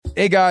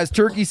Hey guys,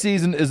 turkey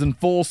season is in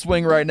full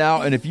swing right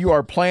now, and if you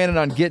are planning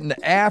on getting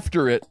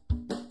after it,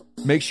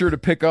 make sure to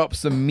pick up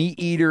some Meat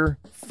Eater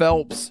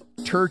Phelps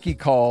turkey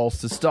calls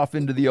to stuff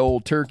into the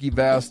old turkey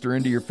vest or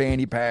into your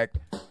fanny pack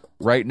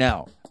right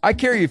now. I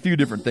carry a few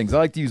different things. I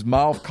like to use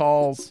mouth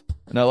calls,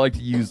 and I like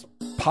to use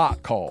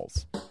pot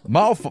calls.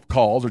 Mouth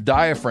calls or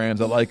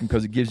diaphragms, I like them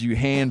because it gives you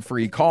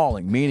hand-free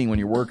calling, meaning when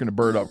you're working a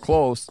bird up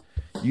close,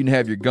 you can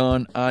have your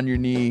gun on your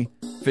knee,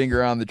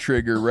 finger on the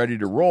trigger, ready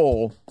to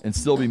roll, and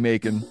still be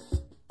making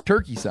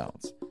turkey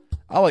sounds.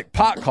 I like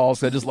pot calls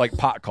because I just like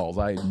pot calls.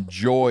 I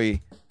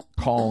enjoy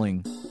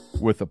calling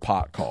with a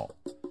pot call.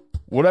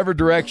 Whatever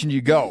direction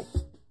you go,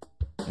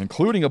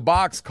 including a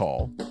box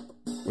call,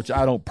 which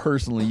I don't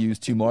personally use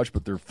too much,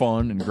 but they're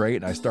fun and great,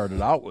 and I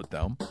started out with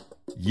them.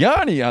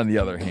 Yanni, on the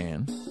other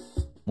hand,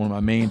 one of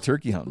my main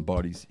turkey hunting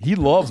buddies, he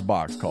loves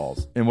box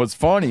calls. And what's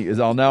funny is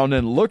I'll now and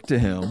then look to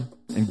him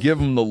and give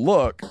him the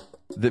look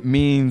that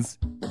means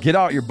get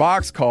out your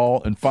box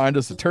call and find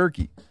us a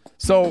turkey.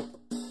 So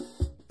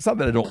it's not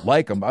that I don't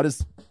like him. I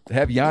just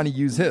have Yanni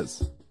use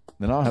his.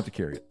 Then I don't have to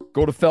carry it.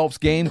 Go to Phelps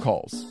Game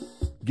Calls.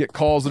 Get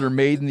calls that are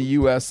made in the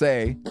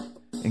USA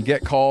and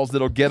get calls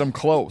that'll get them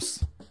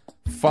close.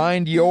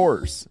 Find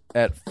yours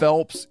at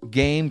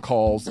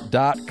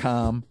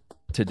phelpsgamecalls.com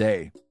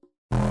today.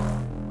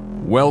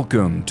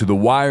 Welcome to the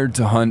Wired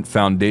to Hunt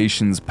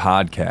Foundation's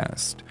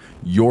podcast,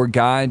 your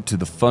guide to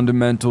the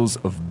fundamentals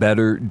of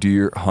better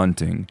deer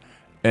hunting.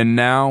 And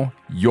now,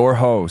 your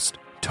host,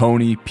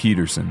 Tony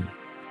Peterson.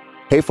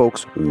 Hey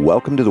folks,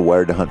 welcome to the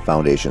Wired to Hunt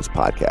Foundation's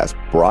podcast,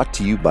 brought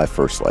to you by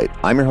First Light.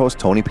 I'm your host,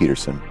 Tony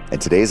Peterson,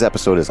 and today's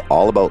episode is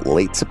all about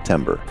late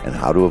September and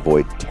how to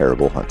avoid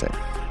terrible hunting.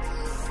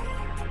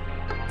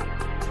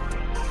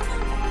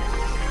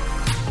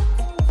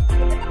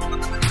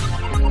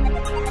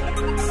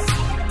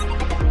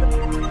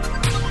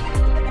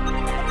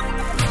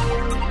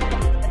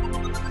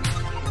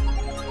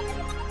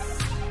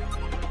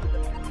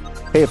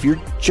 Hey, if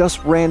you're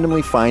just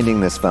randomly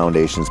finding this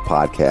Foundations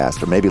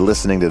podcast, or maybe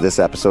listening to this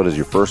episode as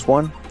your first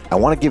one, I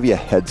want to give you a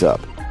heads up.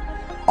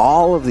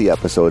 All of the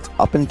episodes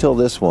up until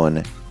this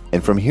one,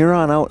 and from here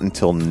on out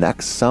until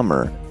next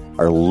summer,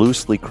 are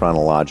loosely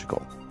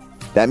chronological.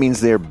 That means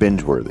they're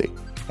binge-worthy,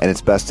 and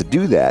it's best to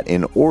do that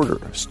in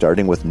order,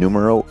 starting with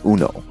numero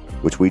uno,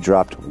 which we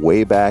dropped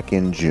way back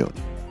in June.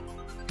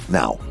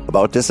 Now,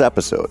 about this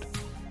episode,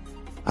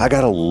 I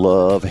got a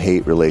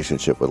love-hate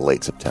relationship with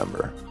late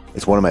September.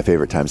 It's one of my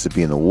favorite times to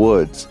be in the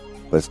woods,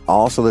 but it's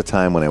also the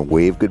time when I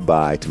wave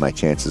goodbye to my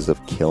chances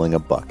of killing a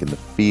buck in the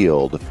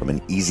field from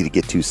an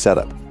easy-to-get-to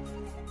setup.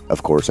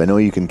 Of course, I know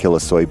you can kill a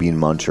soybean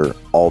muncher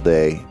all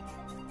day,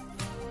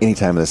 any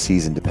time of the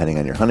season, depending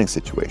on your hunting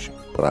situation.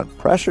 But on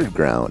pressured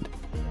ground,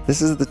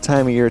 this is the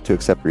time of year to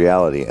accept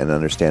reality and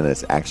understand that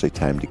it's actually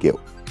time to get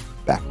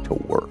back to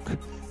work.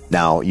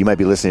 Now, you might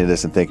be listening to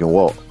this and thinking,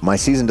 well, my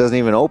season doesn't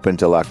even open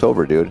till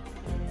October, dude.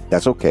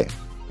 That's okay.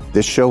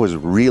 This show is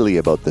really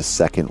about the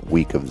second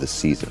week of the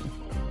season.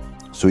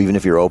 So even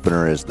if your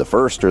opener is the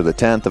 1st or the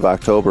 10th of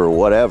October or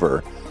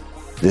whatever,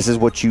 this is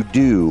what you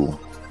do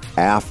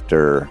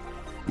after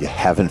you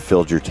haven't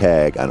filled your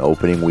tag on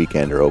opening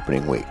weekend or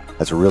opening week.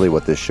 That's really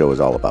what this show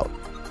is all about.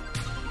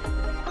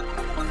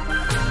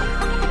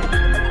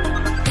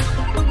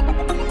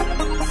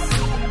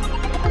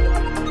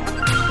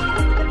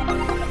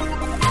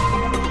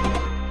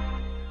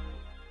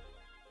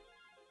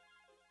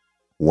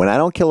 When I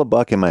don't kill a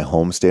buck in my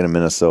home state of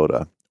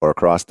Minnesota or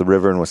across the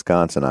river in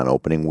Wisconsin on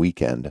opening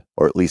weekend,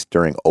 or at least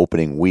during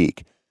opening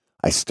week,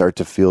 I start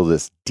to feel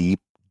this deep,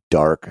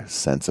 dark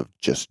sense of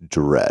just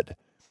dread.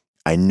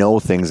 I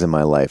know things in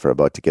my life are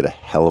about to get a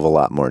hell of a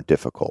lot more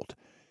difficult.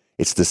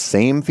 It's the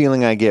same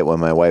feeling I get when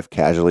my wife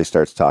casually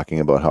starts talking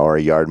about how our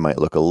yard might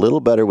look a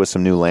little better with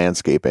some new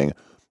landscaping,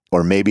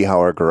 or maybe how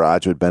our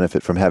garage would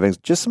benefit from having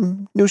just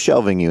some new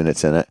shelving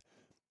units in it.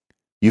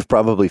 You've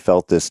probably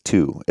felt this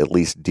too, at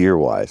least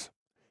deer-wise.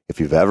 If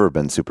you've ever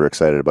been super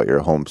excited about your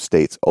home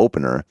state's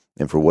opener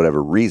and for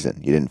whatever reason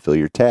you didn't fill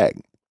your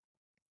tag.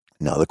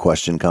 Now the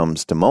question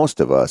comes to most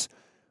of us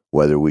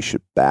whether we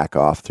should back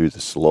off through the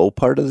slow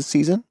part of the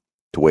season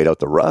to wait out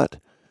the rut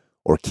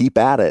or keep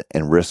at it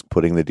and risk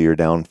putting the deer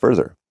down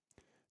further.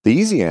 The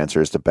easy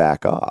answer is to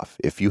back off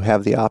if you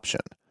have the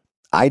option.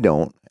 I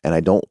don't, and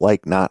I don't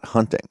like not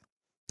hunting.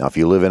 Now if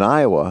you live in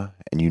Iowa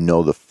and you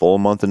know the full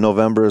month of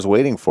November is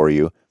waiting for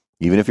you,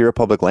 even if you're a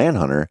public land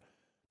hunter,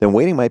 then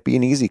waiting might be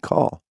an easy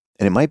call.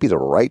 And it might be the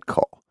right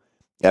call.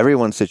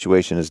 Everyone's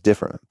situation is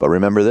different, but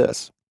remember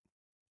this.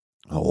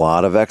 A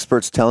lot of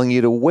experts telling you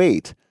to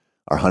wait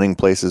are hunting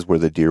places where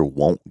the deer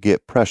won't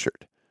get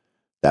pressured.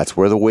 That's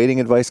where the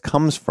waiting advice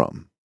comes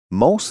from,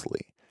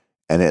 mostly,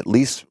 and at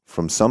least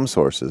from some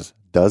sources,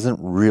 doesn't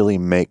really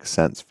make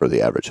sense for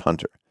the average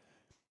hunter.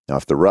 Now,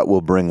 if the rut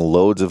will bring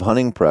loads of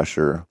hunting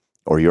pressure,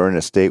 or you're in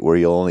a state where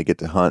you'll only get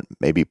to hunt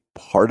maybe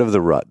part of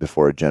the rut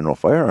before a general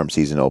firearm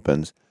season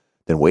opens,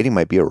 then waiting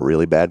might be a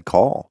really bad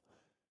call.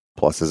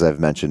 Plus, as I've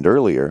mentioned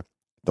earlier,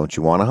 don't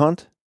you want to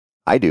hunt?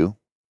 I do.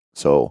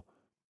 So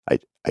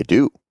I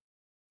do.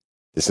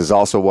 This is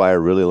also why I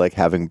really like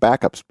having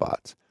backup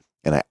spots.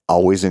 And I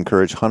always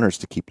encourage hunters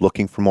to keep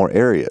looking for more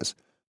areas,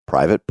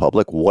 private,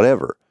 public,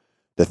 whatever.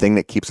 The thing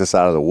that keeps us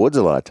out of the woods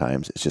a lot of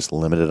times is just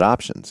limited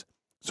options.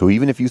 So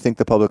even if you think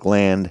the public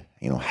land,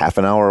 half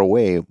an hour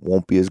away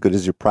won't be as good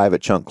as your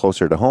private chunk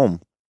closer to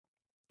home,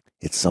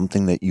 it's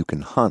something that you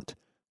can hunt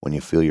when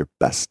you feel your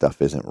best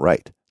stuff isn't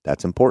right.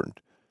 That's important.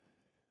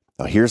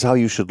 Now here's how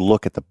you should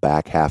look at the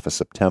back half of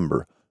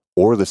September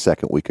or the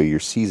second week of your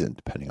season,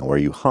 depending on where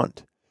you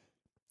hunt.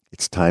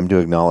 It's time to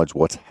acknowledge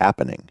what's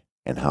happening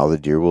and how the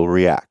deer will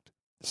react.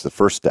 It's the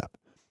first step.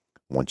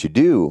 Once you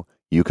do,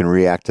 you can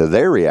react to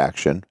their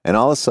reaction and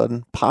all of a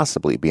sudden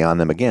possibly be on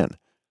them again.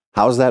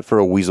 How's that for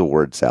a weasel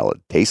word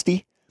salad?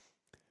 Tasty?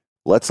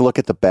 Let's look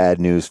at the bad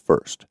news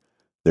first.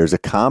 There's a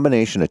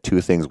combination of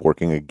two things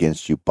working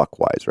against you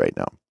buck-wise right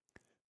now.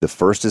 The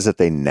first is that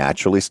they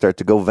naturally start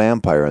to go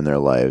vampire in their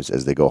lives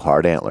as they go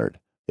hard antlered.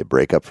 They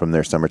break up from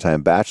their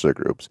summertime bachelor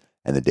groups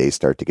and the days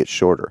start to get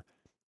shorter.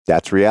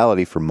 That's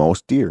reality for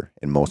most deer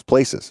in most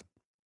places.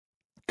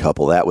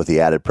 Couple that with the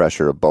added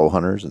pressure of bow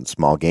hunters and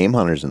small game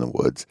hunters in the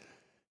woods,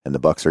 and the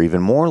bucks are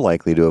even more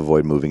likely to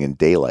avoid moving in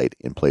daylight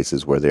in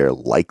places where they are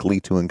likely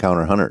to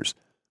encounter hunters.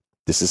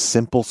 This is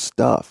simple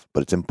stuff,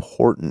 but it's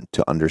important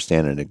to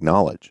understand and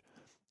acknowledge.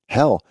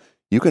 Hell,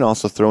 you can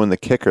also throw in the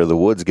kicker of the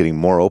woods getting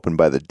more open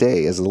by the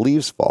day as the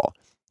leaves fall.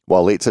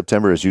 While late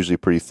September is usually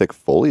pretty thick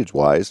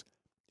foliage-wise,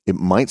 it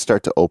might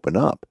start to open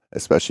up,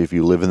 especially if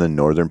you live in the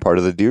northern part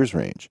of the deer's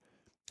range.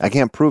 I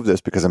can't prove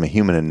this because I'm a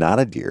human and not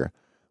a deer,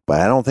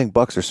 but I don't think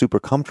bucks are super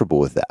comfortable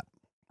with that.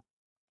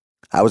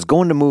 I was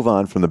going to move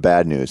on from the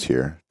bad news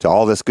here to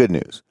all this good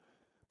news,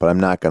 but I'm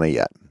not going to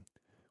yet.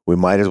 We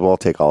might as well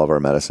take all of our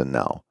medicine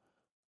now.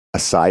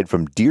 Aside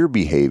from deer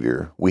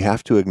behavior, we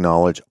have to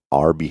acknowledge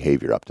our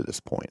behavior up to this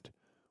point.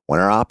 When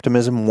our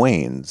optimism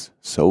wanes,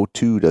 so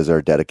too does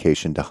our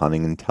dedication to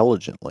hunting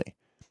intelligently.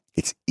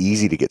 It's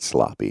easy to get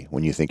sloppy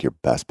when you think your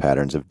best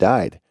patterns have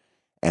died,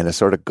 and to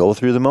sort of go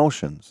through the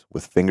motions,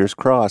 with fingers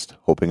crossed,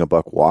 hoping a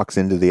buck walks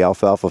into the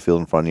alfalfa field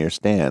in front of your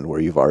stand where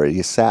you've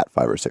already sat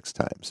 5 or 6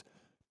 times.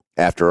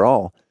 After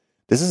all,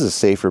 this is a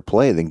safer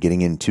play than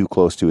getting in too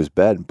close to his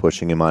bed and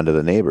pushing him onto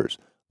the neighbors,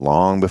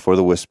 long before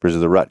the whispers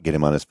of the rut get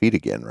him on his feet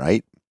again,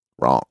 right?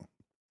 Wrong.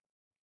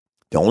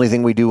 The only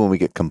thing we do when we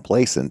get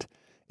complacent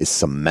is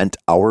cement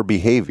our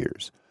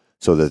behaviors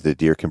so that the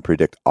deer can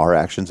predict our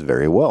actions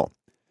very well.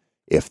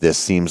 If this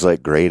seems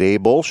like grade A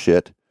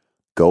bullshit,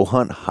 go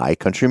hunt high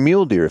country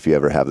mule deer if you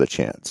ever have the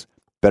chance.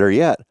 Better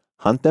yet,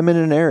 hunt them in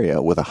an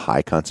area with a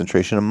high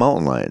concentration of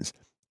mountain lions.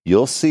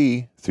 You'll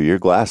see, through your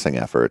glassing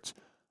efforts,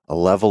 a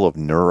level of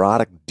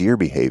neurotic deer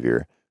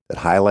behavior that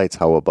highlights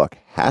how a buck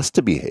has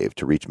to behave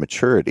to reach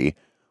maturity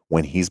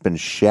when he's been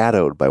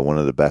shadowed by one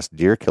of the best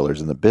deer killers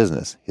in the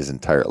business his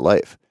entire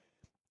life.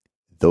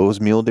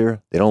 Those mule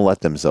deer, they don't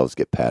let themselves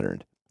get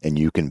patterned, and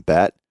you can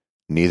bet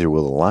neither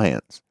will the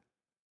lions.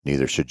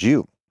 Neither should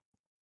you.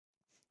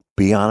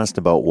 Be honest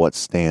about what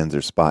stands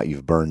or spot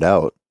you've burned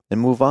out and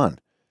move on.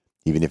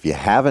 Even if you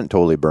haven't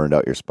totally burned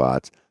out your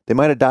spots, they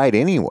might have died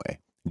anyway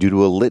due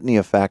to a litany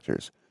of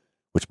factors,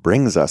 which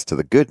brings us to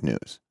the good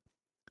news.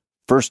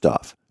 First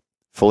off,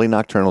 fully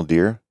nocturnal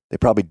deer, they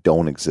probably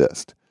don't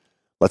exist.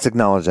 Let's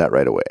acknowledge that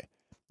right away.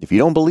 If you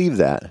don't believe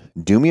that,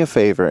 do me a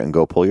favor and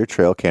go pull your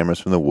trail cameras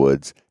from the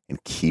woods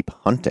and keep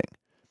hunting.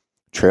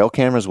 Trail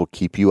cameras will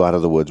keep you out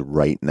of the woods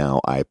right now,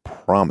 I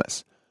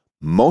promise.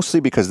 Mostly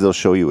because they'll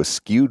show you a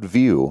skewed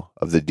view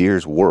of the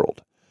deer's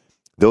world.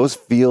 Those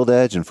field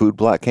edge and food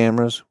plot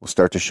cameras will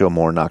start to show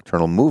more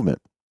nocturnal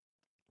movement.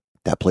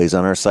 That plays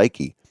on our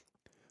psyche.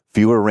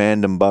 Fewer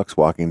random bucks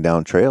walking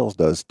down trails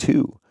does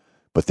too,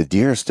 but the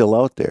deer are still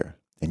out there,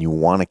 and you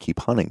want to keep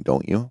hunting,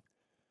 don't you?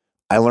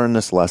 I learned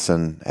this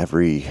lesson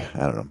every,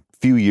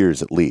 few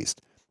years at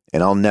least,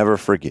 and I'll never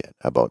forget.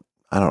 About,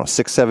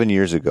 6-7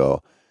 years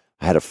ago,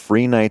 I had a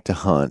free night to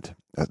hunt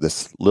at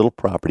this little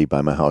property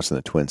by my house in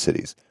the Twin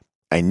Cities.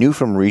 I knew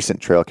from recent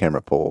trail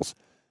camera polls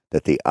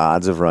that the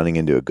odds of running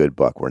into a good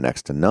buck were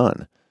next to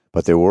none,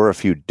 but there were a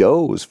few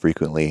does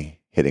frequently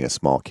hitting a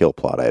small kill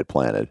plot I had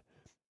planted.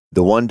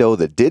 The one doe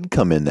that did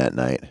come in that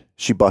night,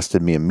 she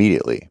busted me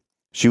immediately.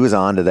 She was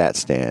onto that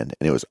stand,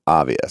 and it was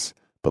obvious.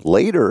 But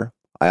later,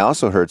 I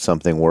also heard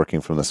something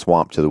working from the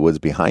swamp to the woods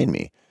behind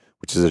me,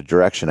 which is a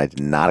direction I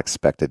did not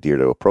expect a deer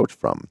to approach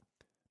from.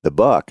 The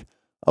buck,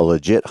 a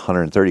legit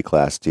 130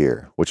 class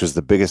deer, which was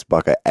the biggest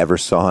buck I ever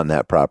saw on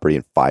that property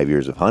in 5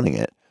 years of hunting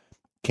it,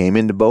 came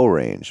into bow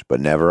range, but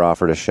never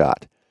offered a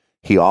shot.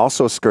 He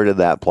also skirted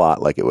that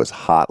plot like it was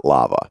hot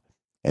lava,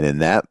 and in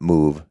that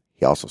move,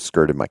 he also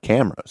skirted my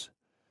cameras.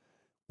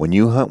 When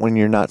you hunt when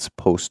you're not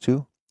supposed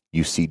to,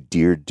 you see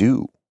deer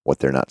do what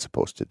they're not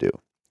supposed to do.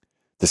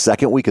 The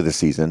second week of the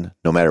season,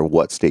 no matter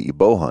what state you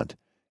bow hunt,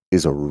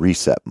 is a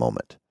reset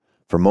moment.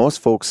 For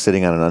most folks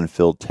sitting on an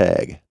unfilled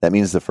tag, that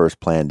means the first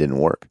plan didn't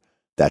work.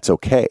 That's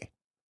okay.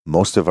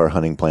 Most of our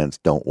hunting plans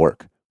don't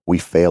work. We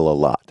fail a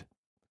lot.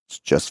 It's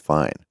just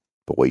fine.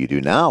 But what you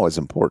do now is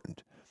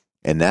important.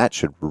 And that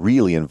should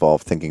really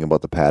involve thinking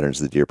about the patterns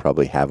the deer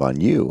probably have on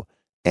you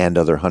and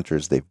other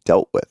hunters they've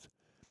dealt with.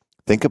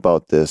 Think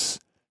about this,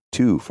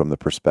 too, from the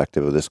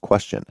perspective of this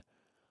question.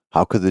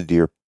 How could the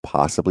deer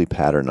possibly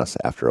pattern us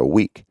after a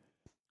week?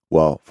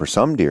 Well, for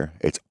some deer,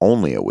 it's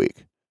only a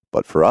week,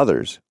 but for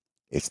others,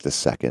 it's the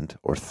second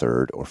or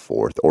third or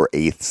fourth or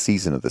eighth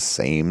season of the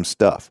same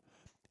stuff.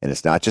 And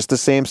it's not just the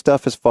same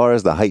stuff as far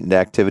as the heightened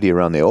activity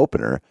around the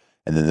opener,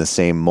 and then the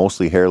same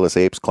mostly hairless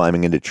apes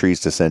climbing into trees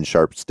to send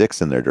sharp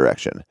sticks in their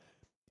direction.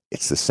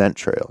 It's the scent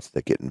trails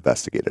that get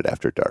investigated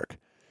after dark.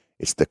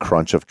 It's the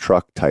crunch of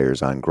truck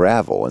tires on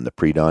gravel in the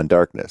pre-dawn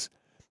darkness,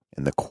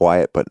 and the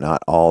quiet but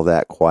not all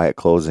that quiet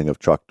closing of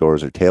truck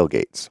doors or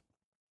tailgates.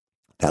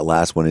 That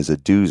last one is a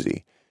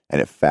doozy, and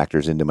it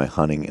factors into my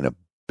hunting in a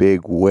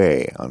big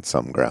way on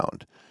some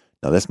ground.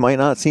 Now, this might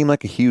not seem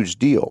like a huge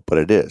deal, but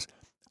it is.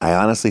 I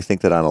honestly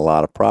think that on a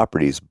lot of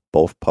properties,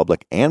 both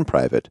public and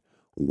private,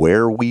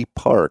 where we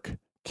park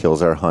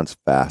kills our hunts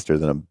faster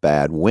than a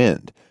bad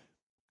wind.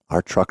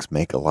 Our trucks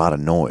make a lot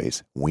of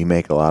noise. We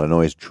make a lot of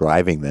noise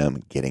driving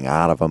them, getting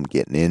out of them,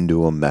 getting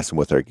into them, messing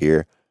with our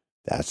gear.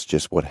 That's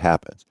just what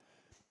happens.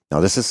 Now,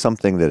 this is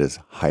something that is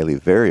highly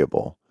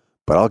variable,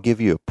 but I'll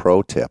give you a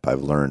pro tip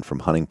I've learned from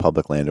hunting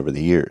public land over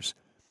the years.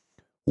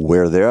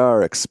 Where there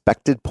are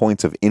expected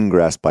points of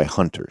ingress by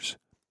hunters,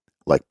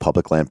 like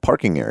public land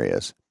parking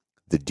areas,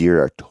 the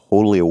deer are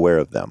totally aware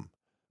of them.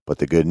 But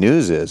the good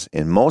news is,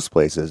 in most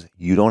places,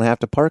 you don't have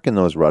to park in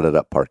those rutted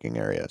up parking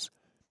areas.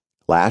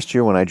 Last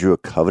year, when I drew a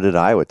coveted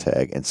Iowa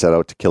tag and set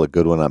out to kill a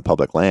good one on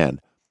public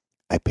land,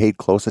 I paid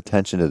close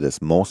attention to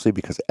this mostly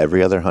because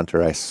every other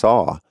hunter I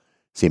saw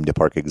seemed to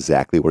park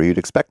exactly where you'd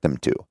expect them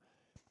to.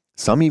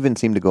 Some even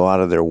seemed to go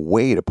out of their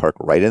way to park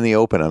right in the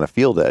open on a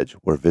field edge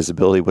where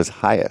visibility was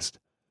highest.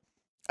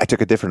 I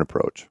took a different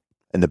approach,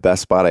 and the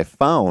best spot I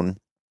found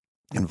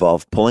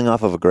involved pulling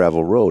off of a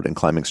gravel road and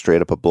climbing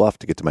straight up a bluff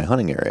to get to my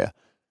hunting area.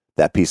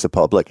 That piece of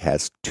public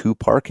has 2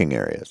 parking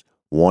areas,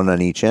 one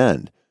on each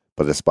end,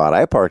 but the spot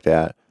I parked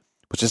at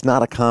was just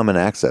not a common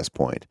access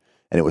point,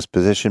 and it was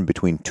positioned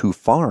between 2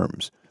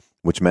 farms,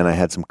 which meant I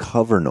had some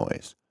cover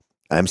noise.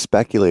 I'm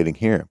speculating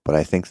here, but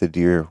I think the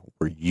deer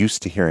were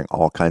used to hearing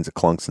all kinds of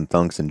clunks and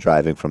thunks and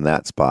driving from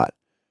that spot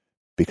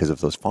because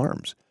of those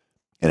farms.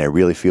 And I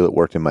really feel it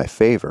worked in my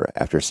favor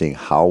after seeing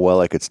how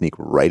well I could sneak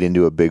right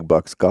into a big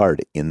buck's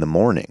guard in the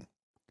morning.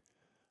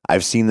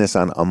 I've seen this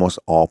on almost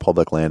all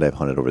public land I've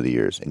hunted over the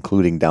years,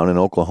 including down in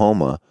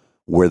Oklahoma,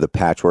 where the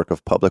patchwork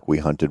of public we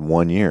hunted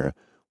one year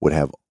would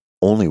have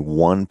only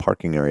 1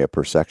 parking area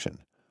per section.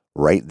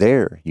 Right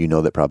there, you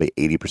know that probably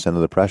 80%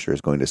 of the pressure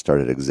is going to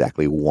start at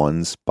exactly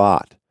 1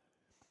 spot.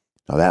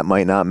 Now, that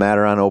might not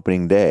matter on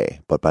opening day,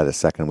 but by the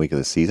second week of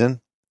the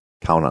season,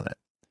 count on it.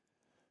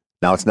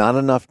 Now, it's not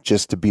enough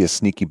just to be a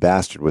sneaky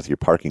bastard with your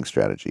parking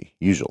strategy,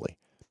 usually.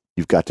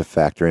 You've got to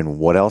factor in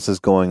what else is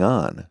going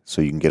on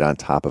so you can get on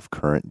top of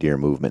current deer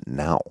movement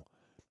now.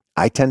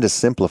 I tend to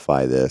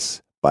simplify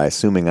this by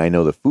assuming I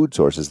know the food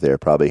sources they're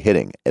probably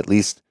hitting, at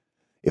least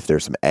if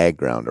there's some ag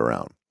ground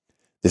around.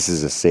 This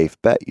is a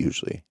safe bet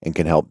usually and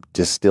can help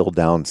distill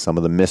down some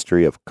of the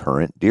mystery of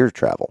current deer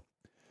travel.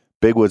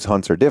 Big woods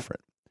hunts are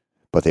different,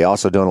 but they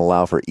also don't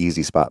allow for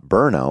easy spot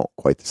burnout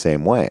quite the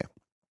same way.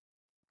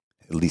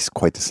 At least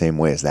quite the same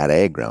way as that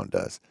ag ground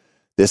does.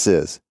 This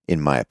is, in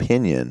my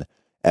opinion,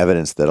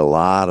 evidence that a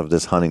lot of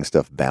this hunting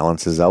stuff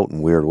balances out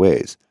in weird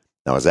ways.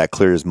 Now, is that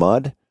clear as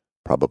mud?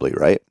 Probably,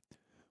 right?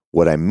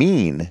 What I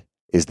mean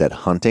is that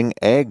hunting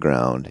ag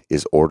ground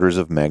is orders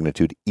of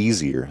magnitude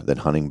easier than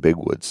hunting big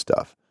woods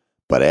stuff.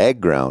 But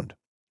ag ground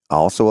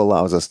also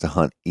allows us to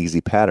hunt easy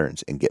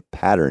patterns and get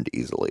patterned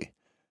easily.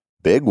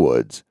 Big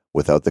woods,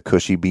 without the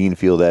cushy bean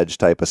field edge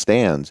type of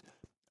stands,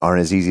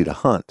 aren't as easy to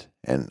hunt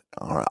and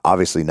are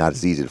obviously not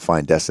as easy to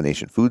find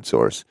destination food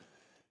source.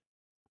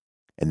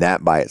 And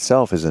that by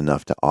itself is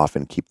enough to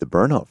often keep the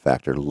burnout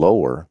factor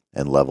lower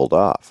and leveled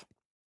off.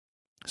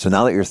 So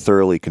now that you're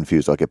thoroughly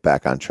confused, I'll get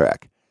back on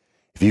track.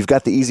 If you've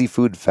got the easy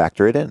food,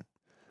 factor it in.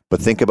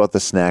 But think about the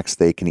snacks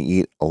they can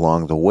eat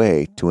along the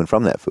way to and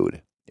from that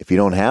food. If you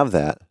don't have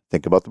that,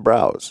 think about the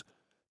browse.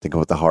 Think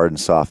about the hard and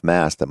soft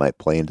mass that might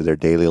play into their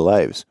daily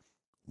lives.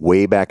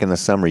 Way back in the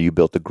summer, you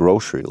built a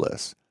grocery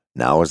list.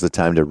 Now is the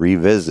time to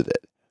revisit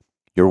it.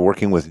 You're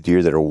working with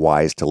deer that are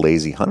wise to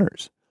lazy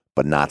hunters,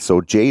 but not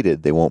so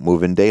jaded they won't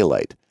move in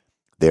daylight.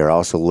 They are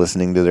also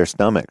listening to their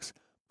stomachs,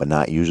 but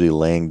not usually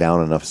laying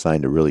down enough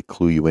sign to really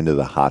clue you into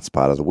the hot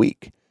spot of the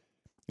week.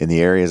 In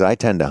the areas I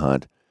tend to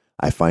hunt,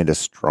 I find a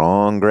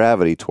strong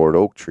gravity toward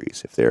oak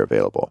trees if they're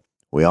available.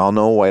 We all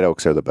know white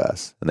oaks are the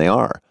best, and they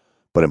are.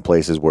 But in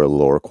places where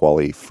lower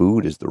quality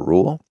food is the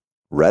rule,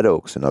 red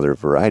oaks and other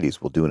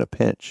varieties will do in a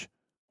pinch.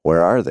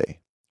 Where are they?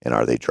 And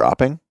are they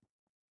dropping?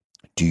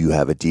 Do you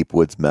have a deep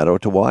woods meadow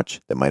to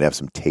watch that might have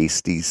some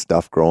tasty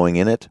stuff growing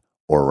in it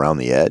or around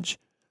the edge?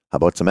 How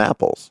about some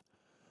apples?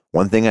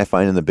 One thing I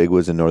find in the big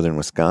woods in northern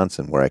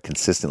Wisconsin where I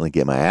consistently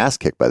get my ass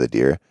kicked by the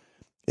deer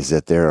is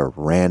that there are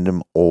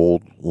random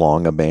old,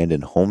 long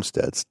abandoned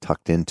homesteads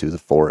tucked into the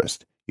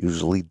forest,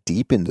 usually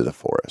deep into the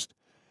forest.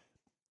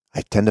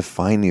 I tend to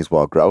find these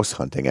while grouse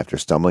hunting after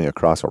stumbling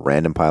across a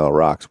random pile of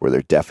rocks where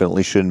there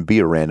definitely shouldn't be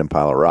a random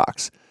pile of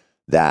rocks.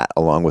 That,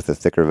 along with the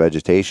thicker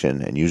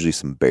vegetation and usually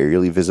some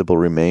barely visible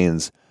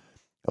remains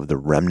of the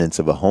remnants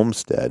of a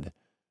homestead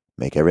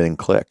make everything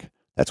click.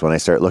 That's when I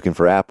start looking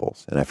for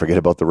apples, and I forget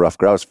about the rough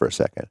grouse for a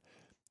second.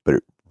 But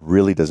it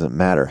really doesn't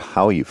matter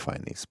how you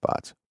find these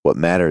spots. What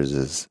matters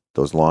is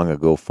those long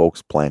ago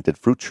folks planted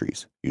fruit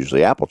trees,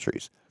 usually apple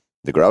trees.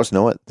 The grouse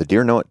know it, the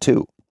deer know it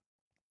too.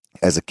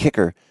 As a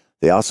kicker,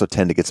 they also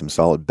tend to get some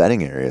solid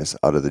bedding areas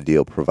out of the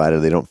deal, provided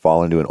they don't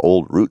fall into an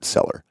old root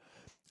cellar.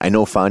 I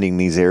know finding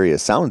these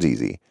areas sounds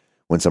easy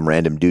when some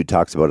random dude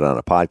talks about it on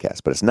a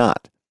podcast, but it's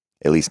not.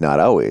 At least not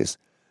always.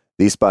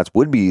 These spots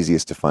would be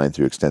easiest to find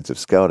through extensive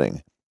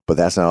scouting, but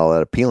that's not all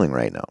that appealing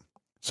right now.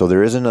 So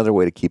there is another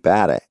way to keep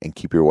at it and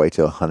keep your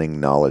whitetail hunting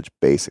knowledge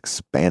base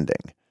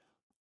expanding.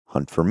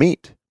 Hunt for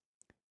meat.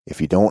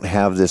 If you don't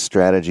have this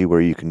strategy where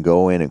you can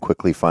go in and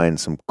quickly find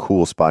some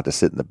cool spot to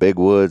sit in the big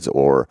woods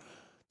or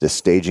this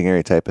staging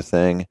area type of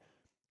thing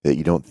that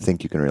you don't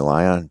think you can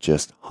rely on,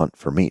 just hunt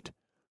for meat.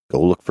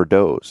 Go look for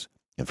does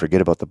and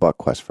forget about the buck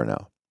quest for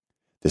now.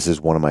 This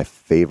is one of my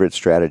favorite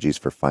strategies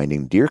for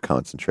finding deer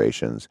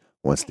concentrations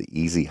once the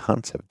easy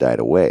hunts have died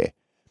away.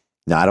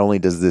 Not only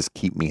does this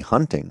keep me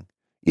hunting,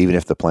 even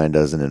if the plan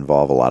doesn't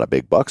involve a lot of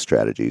big buck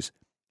strategies,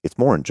 it's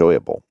more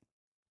enjoyable.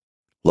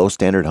 Low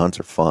standard hunts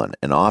are fun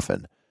and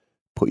often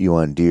put you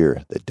on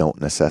deer that don't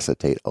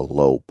necessitate a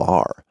low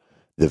bar.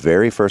 The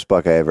very first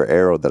buck I ever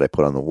arrowed that I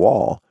put on the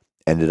wall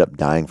ended up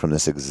dying from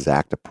this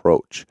exact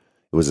approach.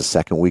 It was the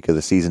second week of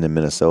the season in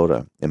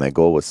Minnesota, and my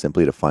goal was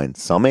simply to find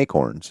some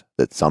acorns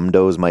that some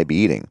does might be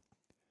eating.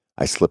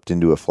 I slipped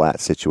into a flat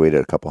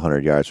situated a couple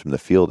 100 yards from the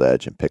field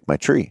edge and picked my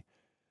tree.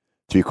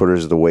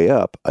 3/4 of the way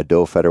up, a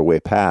doe fed her way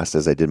past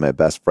as I did my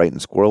best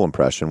frightened squirrel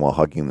impression while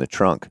hugging the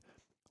trunk.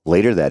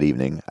 Later that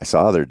evening, I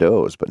saw other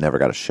does, but never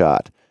got a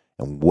shot.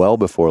 And well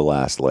before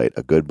last light,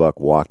 a good buck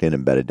walked in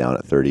and bedded down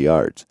at 30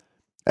 yards.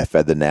 I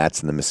fed the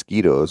gnats and the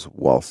mosquitoes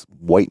while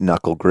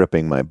white-knuckle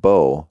gripping my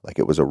bow like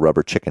it was a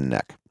rubber chicken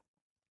neck.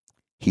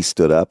 He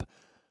stood up,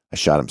 I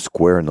shot him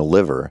square in the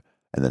liver,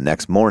 and the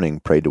next morning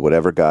prayed to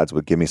whatever gods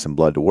would give me some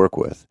blood to work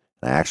with,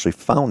 and I actually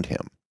found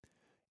him.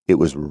 It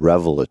was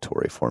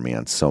revelatory for me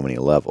on so many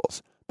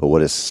levels, but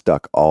what has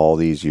stuck all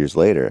these years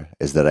later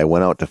is that I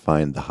went out to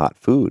find the hot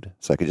food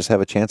so I could just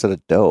have a chance at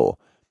a doe,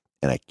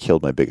 and I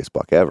killed my biggest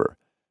buck ever.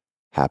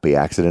 Happy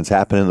accidents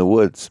happen in the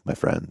woods, my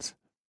friends.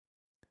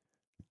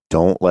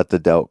 Don't let the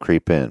doubt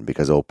creep in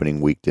because opening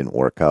week didn't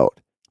work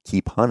out.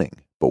 Keep hunting,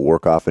 but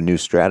work off a new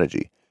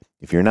strategy.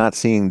 If you're not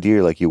seeing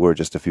deer like you were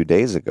just a few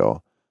days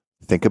ago,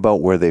 think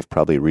about where they've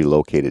probably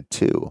relocated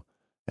to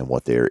and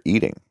what they are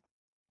eating.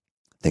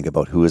 Think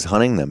about who is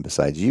hunting them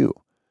besides you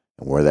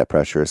and where that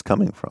pressure is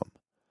coming from.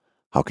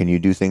 How can you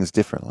do things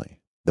differently?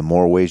 The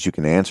more ways you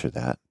can answer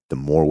that, the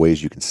more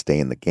ways you can stay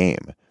in the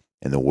game.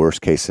 And the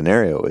worst case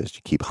scenario is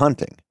you keep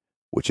hunting,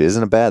 which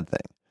isn't a bad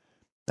thing.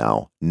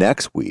 Now,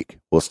 next week,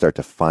 we'll start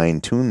to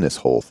fine-tune this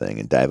whole thing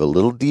and dive a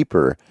little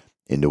deeper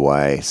into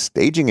why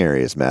staging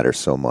areas matter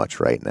so much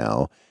right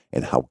now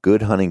and how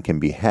good hunting can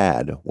be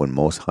had when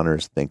most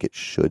hunters think it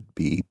should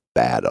be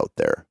bad out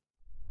there.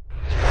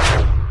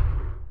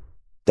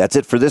 That's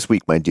it for this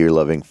week, my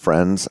deer-loving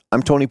friends.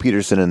 I'm Tony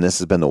Peterson, and this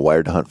has been the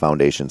Wired to Hunt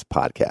Foundation's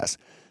podcast.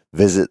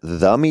 Visit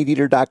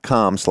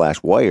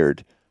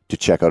themeateater.com/wired to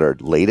check out our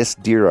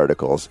latest deer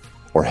articles,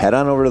 or head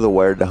on over to the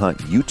Wired to Hunt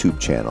YouTube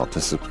channel to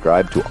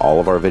subscribe to all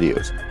of our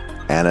videos.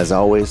 And as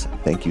always,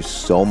 thank you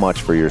so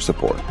much for your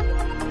support.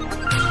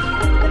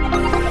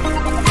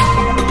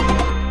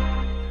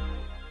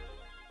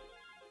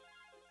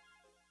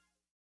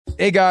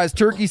 Hey guys,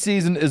 turkey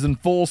season is in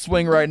full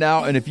swing right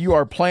now, and if you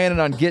are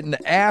planning on getting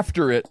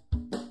after it,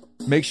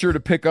 make sure to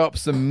pick up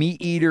some Meat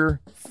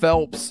Eater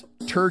Phelps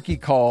turkey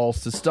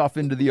calls to stuff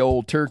into the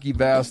old turkey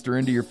vest or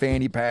into your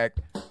fanny pack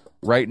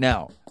right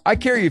now. I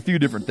carry a few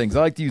different things.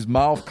 I like to use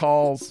mouth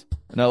calls,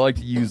 and I like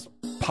to use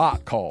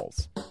pot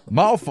calls.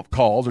 Mouth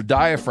calls or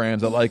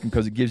diaphragms, I like them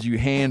because it gives you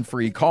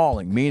hand-free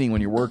calling, meaning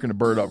when you're working a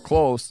bird up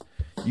close,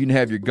 you can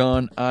have your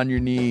gun on your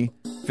knee,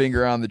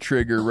 finger on the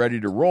trigger, ready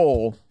to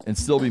roll, and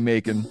still be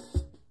making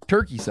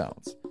turkey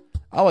sounds.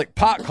 I like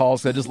pot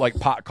calls because I just like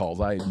pot calls.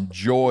 I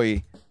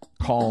enjoy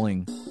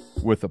calling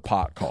with a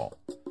pot call.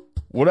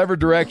 Whatever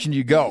direction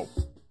you go,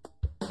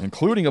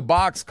 including a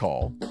box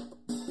call,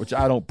 which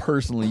I don't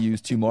personally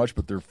use too much,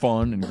 but they're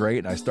fun and great,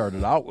 and I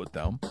started out with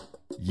them.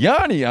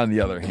 Yanni, on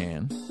the other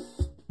hand,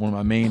 one of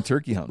my main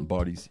turkey hunting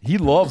buddies, he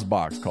loves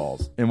box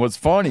calls. And what's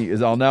funny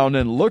is I'll now and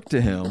then look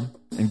to him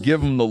and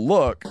give him the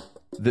look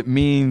that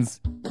means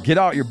get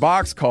out your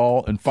box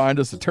call and find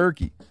us a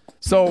turkey.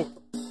 So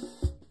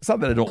it's not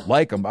that I don't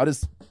like them. I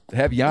just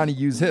have Yanni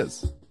use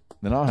his.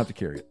 Then I don't have to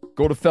carry it.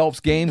 Go to Phelps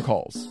Game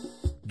Calls.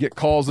 Get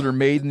calls that are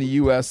made in the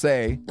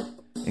USA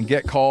and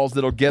get calls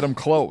that'll get them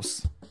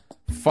close.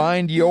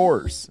 Find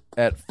yours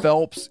at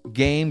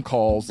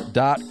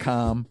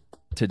phelpsgamecalls.com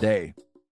today.